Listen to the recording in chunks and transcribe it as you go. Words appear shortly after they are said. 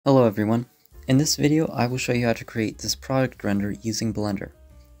Hello everyone. In this video I will show you how to create this product render using Blender.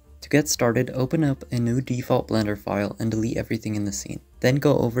 To get started, open up a new default Blender file and delete everything in the scene. Then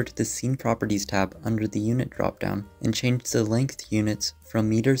go over to the Scene Properties tab under the Unit dropdown and change the length units from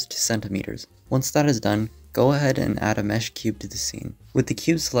meters to centimeters. Once that is done, go ahead and add a mesh cube to the scene. With the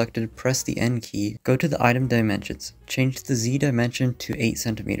cube selected, press the N key, go to the item dimensions, change the Z dimension to 8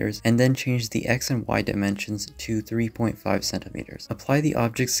 centimeters, and then change the X and Y dimensions to 3.5 centimeters. Apply the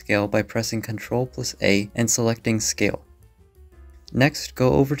object scale by pressing Ctrl+A and selecting Scale. Next,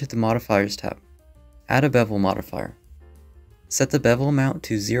 go over to the Modifiers tab. Add a bevel modifier. Set the bevel amount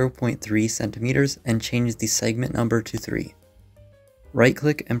to 0.3 centimeters and change the segment number to 3.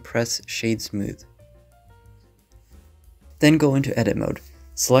 Right-click and press Shade Smooth. Then go into edit mode.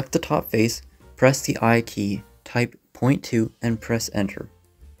 Select the top face, press the I key, type 0.2 and press enter.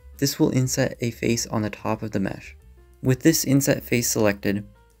 This will inset a face on the top of the mesh. With this inset face selected,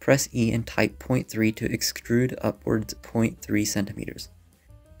 press E and type 0.3 to extrude upwards 0.3 centimeters.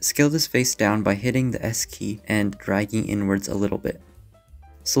 Scale this face down by hitting the S key and dragging inwards a little bit.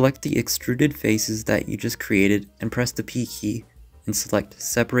 Select the extruded faces that you just created and press the P key and select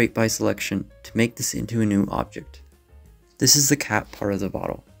Separate by Selection to make this into a new object. This is the cap part of the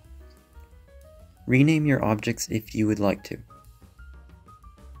bottle. Rename your objects if you would like to.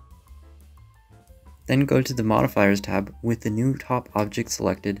 Then go to the Modifiers tab with the new top object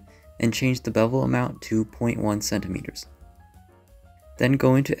selected and change the bevel amount to 0.1 centimeters. Then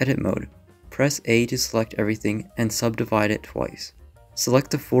go into edit mode. Press A to select everything and subdivide it twice. Select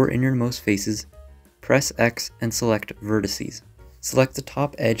the 4 innermost faces, press X and select vertices. Select the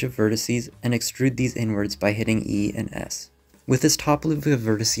top edge of vertices and extrude these inwards by hitting E and S. With this top loop of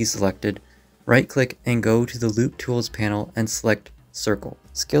vertices selected, right-click and go to the Loop Tools panel and select Circle.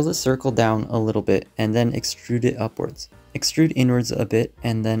 Scale the circle down a little bit and then extrude it upwards. Extrude inwards a bit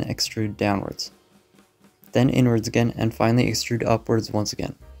and then extrude downwards. Then inwards again and finally extrude upwards once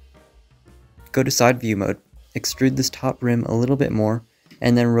again. Go to Side View mode, extrude this top rim a little bit more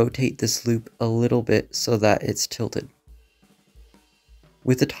and then rotate this loop a little bit so that it's tilted.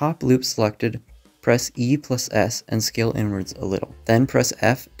 With the top loop selected, press E plus S and scale inwards a little. Then press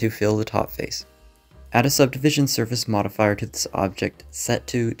F to fill the top face. Add a subdivision surface modifier to this object set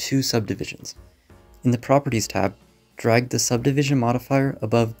to 2 subdivisions. In the Properties tab, drag the subdivision modifier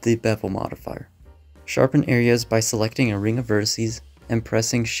above the bevel modifier. Sharpen areas by selecting a ring of vertices and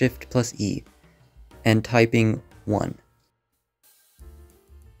pressing Shift plus E and typing 1.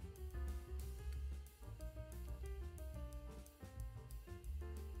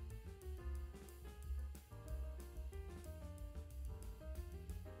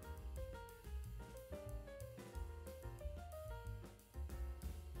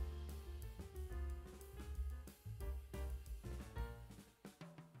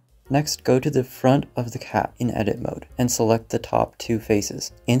 Next, go to the front of the cap in edit mode and select the top 2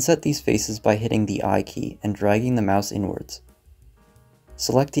 faces. Inset these faces by hitting the I key and dragging the mouse inwards.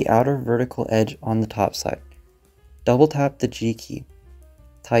 Select the outer vertical edge on the top side. Double tap the G key.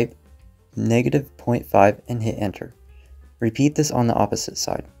 Type -0.5 and hit enter. Repeat this on the opposite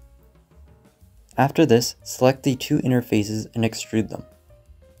side. After this, select the 2 inner faces and extrude them.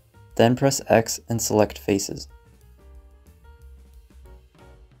 Then press X and select faces.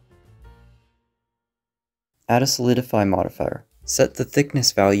 Add a solidify modifier. Set the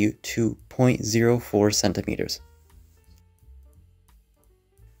thickness value to 0.04 centimeters.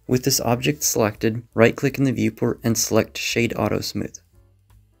 With this object selected, right-click in the viewport and select Shade Auto Smooth.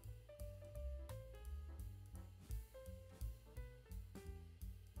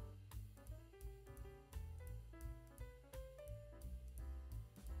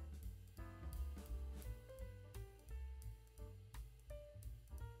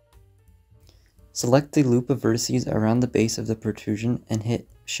 Select the loop of vertices around the base of the protrusion and hit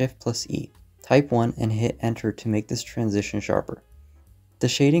Shift plus E. Type 1 and hit enter to make this transition sharper. The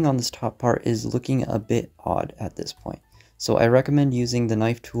shading on this top part is looking a bit odd at this point, so I recommend using the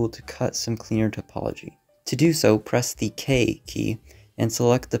knife tool to cut some cleaner topology. To do so, press the K key and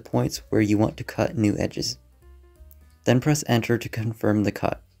select the points where you want to cut new edges. Then press enter to confirm the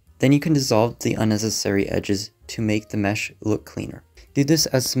cut. Then you can dissolve the unnecessary edges to make the mesh look cleaner. Do this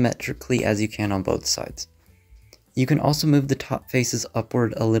as symmetrically as you can on both sides. You can also move the top faces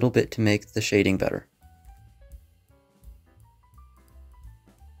upward a little bit to make the shading better.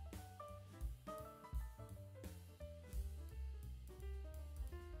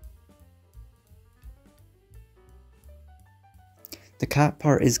 The cap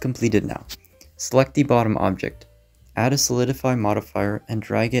part is completed now. Select the bottom object. Add a solidify modifier and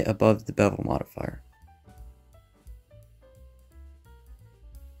drag it above the bevel modifier.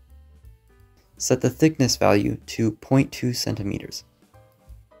 Set the thickness value to 0.2 centimeters.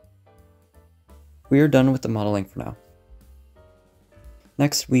 We are done with the modeling for now.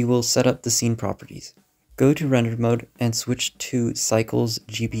 Next, we will set up the scene properties. Go to Render Mode and switch to Cycles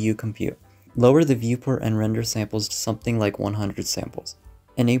GPU Compute. Lower the viewport and render samples to something like 100 samples.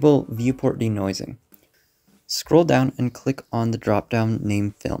 Enable viewport denoising. Scroll down and click on the drop-down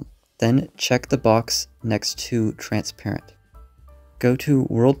name Film. Then check the box next to Transparent. Go to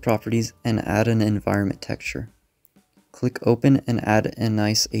World Properties and add an environment texture. Click Open and add a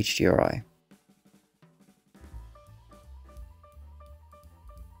nice HDRI.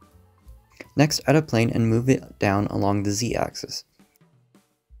 Next, add a plane and move it down along the Z-axis.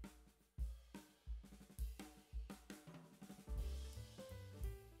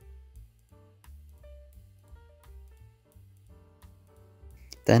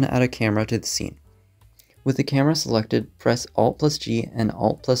 Then add a camera to the scene. With the camera selected, press Alt+G and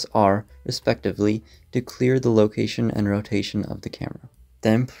Alt+R respectively to clear the location and rotation of the camera.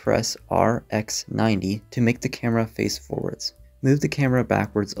 Then press RX90 to make the camera face forwards. Move the camera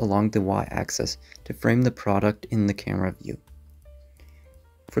backwards along the Y-axis to frame the product in the camera view.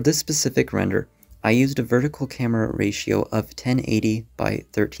 For this specific render, I used a vertical camera ratio of 1080 by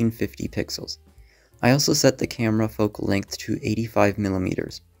 1350 pixels. I also set the camera focal length to 85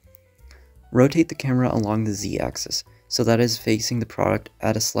 millimeters. Rotate the camera along the Z-axis so that it is facing the product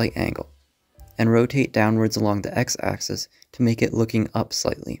at a slight angle, and rotate downwards along the X-axis to make it looking up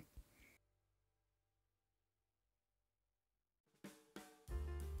slightly.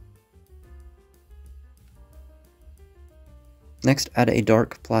 Next, add a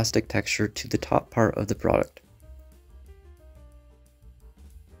dark plastic texture to the top part of the product.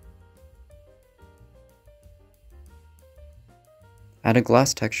 Add a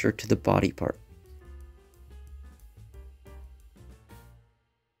glass texture to the body part.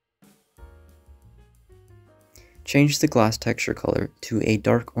 Change the glass texture color to a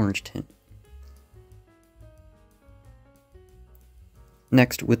dark orange tint.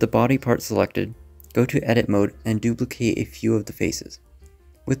 Next, with the body part selected, go to Edit Mode and duplicate a few of the faces.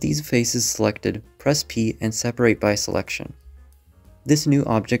 With these faces selected, press P and separate by selection. This new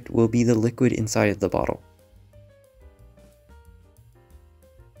object will be the liquid inside of the bottle.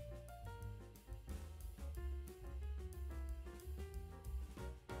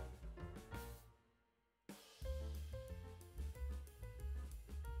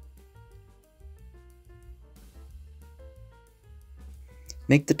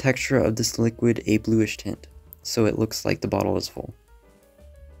 Make the texture of this liquid a bluish tint, so it looks like the bottle is full.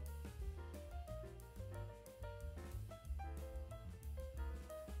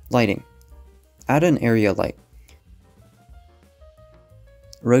 Lighting. Add an area light.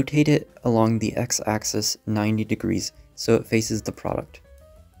 Rotate it along the X-axis 90 degrees so it faces the product.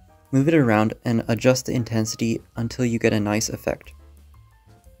 Move it around and adjust the intensity until you get a nice effect.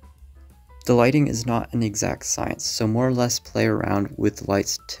 The lighting is not an exact science, so more or less play around with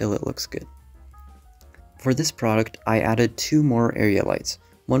lights till it looks good. For this product, I added 2 more area lights,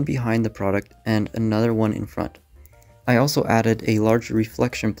 one behind the product and another one in front. I also added a large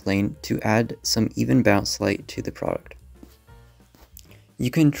reflection plane to add some even bounce light to the product. You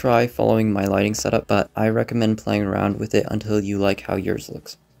can try following my lighting setup, but I recommend playing around with it until you like how yours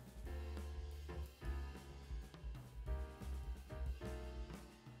looks.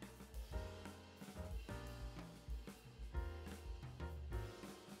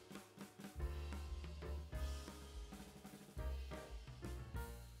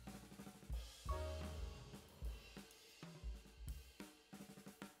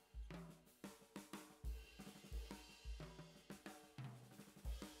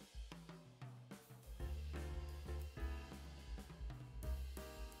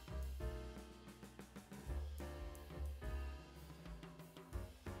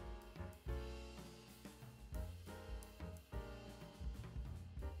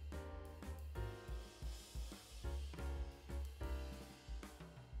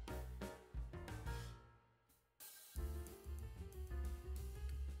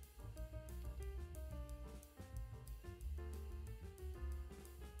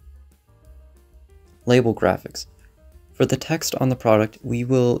 Label graphics. For the text on the product, we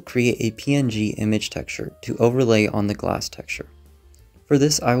will create a PNG image texture to overlay on the glass texture. For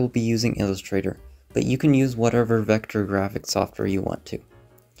this, I will be using Illustrator, but you can use whatever vector graphic software you want to.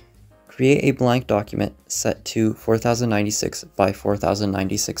 Create a blank document set to 4096 by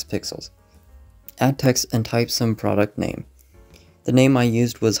 4096 pixels. Add text and type some product name. The name I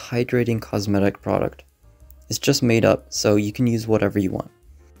used was Hydrating Cosmetic Product. It's just made up, so you can use whatever you want.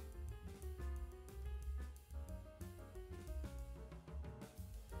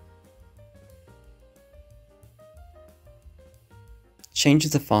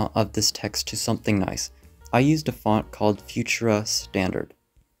 Change the font of this text to something nice. I used a font called Futura Standard.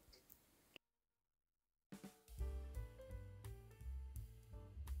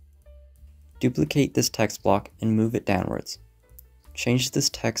 Duplicate this text block and move it downwards. Change this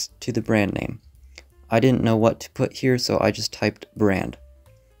text to the brand name. I didn't know what to put here, so I just typed brand.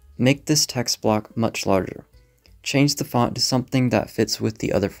 Make this text block much larger. Change the font to something that fits with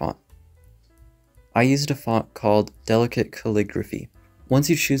the other font. I used a font called Delicate Calligraphy. Once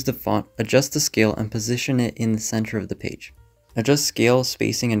you choose the font, adjust the scale and position it in the center of the page. Adjust scale,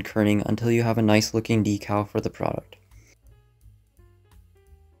 spacing, and kerning until you have a nice looking decal for the product.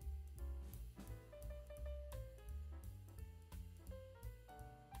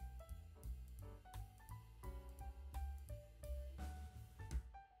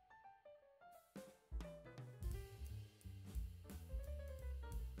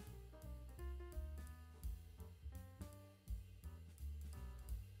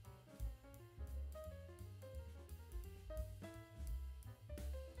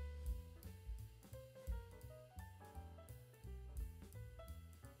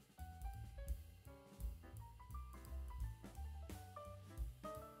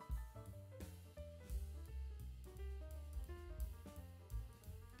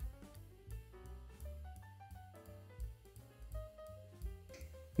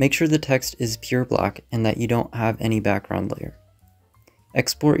 Make sure the text is pure black and that you don't have any background layer.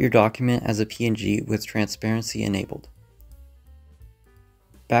 Export your document as a PNG with transparency enabled.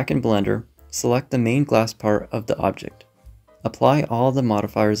 Back in Blender, select the main glass part of the object. Apply all the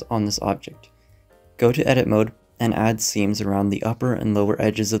modifiers on this object. Go to Edit Mode and add seams around the upper and lower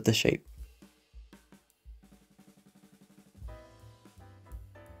edges of the shape.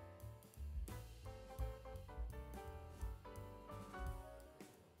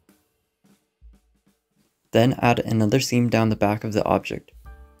 Then add another seam down the back of the object.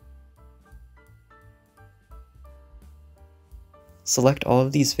 Select all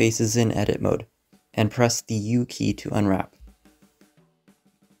of these faces in Edit Mode, and press the U key to unwrap.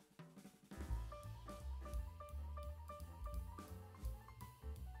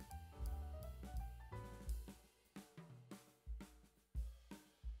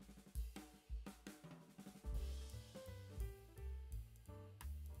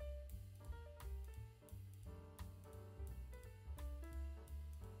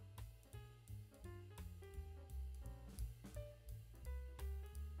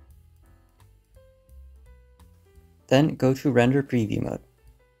 Then go to Render Preview Mode.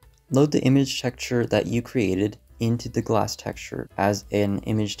 Load the image texture that you created into the glass texture as an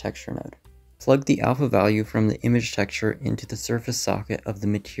image texture node. Plug the alpha value from the image texture into the surface socket of the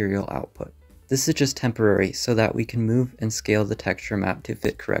material output. This is just temporary so that we can move and scale the texture map to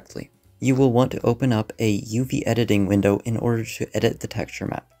fit correctly. You will want to open up a UV editing window in order to edit the texture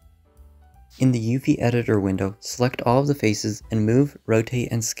map. In the UV editor window, select all of the faces and move, rotate,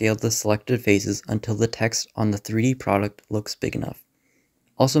 and scale the selected faces until the text on the 3D product looks big enough.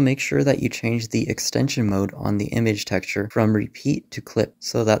 Also make sure that you change the extension mode on the image texture from repeat to clip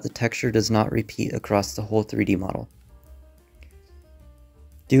so that the texture does not repeat across the whole 3D model.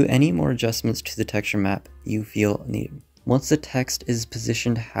 Do any more adjustments to the texture map you feel needed. Once the text is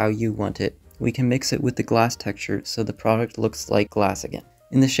positioned how you want it, we can mix it with the glass texture so the product looks like glass again.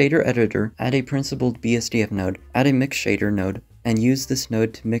 In the shader editor, add a principled BSDF node, add a mix shader node, and use this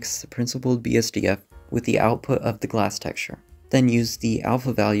node to mix the principled BSDF with the output of the glass texture. Then use the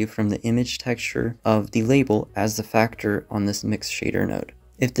alpha value from the image texture of the label as the factor on this mix shader node.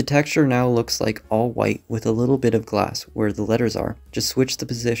 If the texture now looks like all white with a little bit of glass where the letters are, just switch the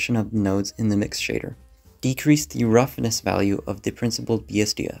position of the nodes in the mix shader. Decrease the roughness value of the principled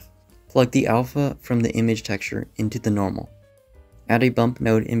BSDF. Plug the alpha from the image texture into the normal. Add a bump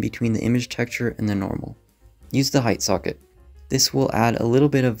node in between the image texture and the normal. Use the height socket. This will add a little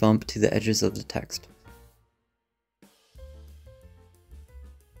bit of bump to the edges of the text.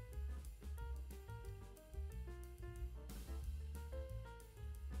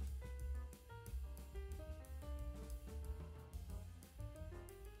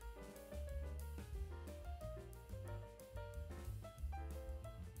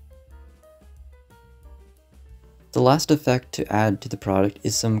 The last effect to add to the product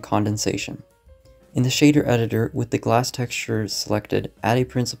is some condensation. In the shader editor, with the glass texture selected, add a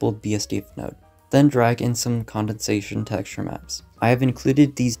principled BSDF node. Then drag in some condensation texture maps. I have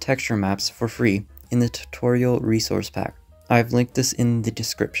included these texture maps for free in the tutorial resource pack. I have linked this in the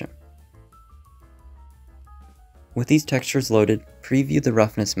description. With these textures loaded, preview the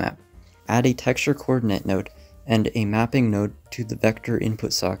roughness map. Add a texture coordinate node and a mapping node to the vector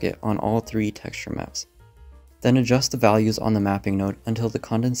input socket on all three texture maps. Then adjust the values on the mapping node until the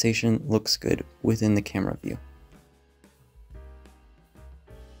condensation looks good within the camera view.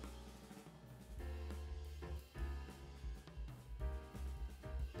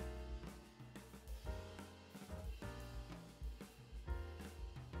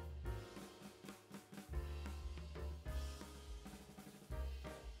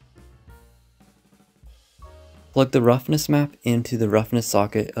 Plug the roughness map into the roughness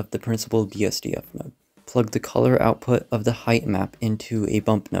socket of the principal BSDF node. Plug the color output of the height map into a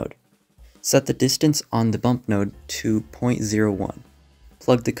bump node. Set the distance on the bump node to 0.01.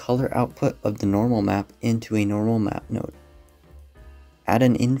 Plug the color output of the normal map into a normal map node. Add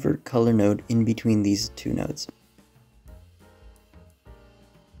an invert color node in between these two nodes.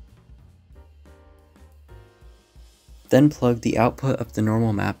 Then plug the output of the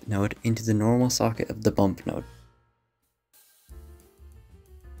normal map node into the normal socket of the bump node.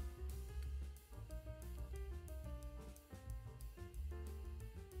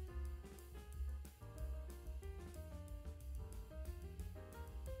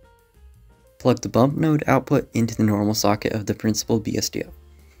 Plug the bump node output into the normal socket of the principal BSDF.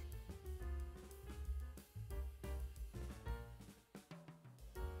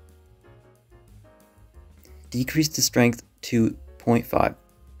 Decrease the strength to 0.5.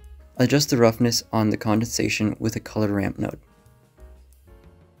 Adjust the roughness on the condensation with a color ramp node.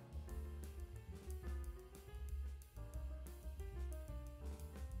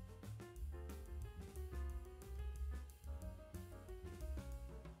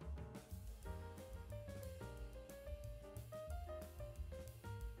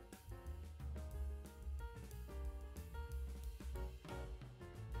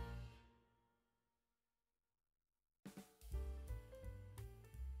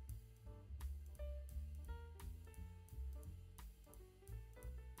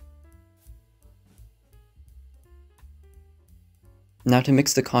 Now to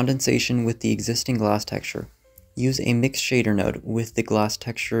mix the condensation with the existing glass texture, use a mix shader node with the glass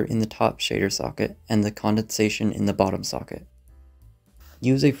texture in the top shader socket and the condensation in the bottom socket.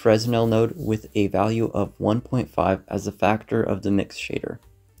 Use a Fresnel node with a value of 1.5 as the factor of the mix shader.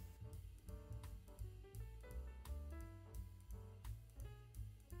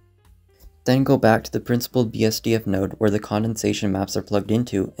 Then go back to the principal BSDF node where the condensation maps are plugged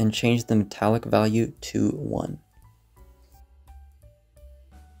into and change the metallic value to 1.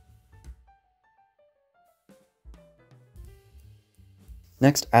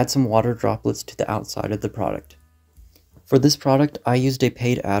 Next, add some water droplets to the outside of the product. For this product, I used a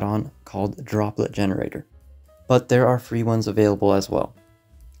paid add-on called Droplet Generator, but there are free ones available as well.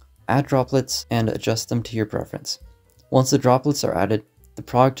 Add droplets and adjust them to your preference. Once the droplets are added, the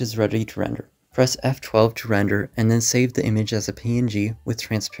product is ready to render. Press F12 to render and then save the image as a PNG with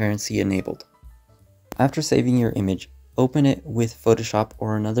transparency enabled. After saving your image, open it with Photoshop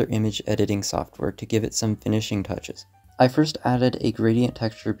or another image editing software to give it some finishing touches. I first added a gradient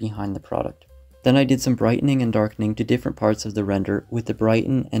texture behind the product. Then I did some brightening and darkening to different parts of the render with the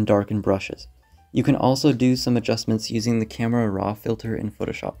brighten and darken brushes. You can also do some adjustments using the camera raw filter in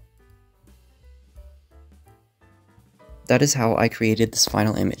Photoshop. That is how I created this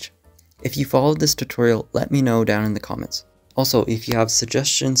final image. If you followed this tutorial, let me know down in the comments. Also, if you have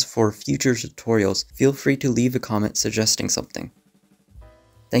suggestions for future tutorials, feel free to leave a comment suggesting something.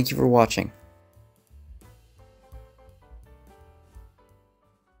 Thank you for watching.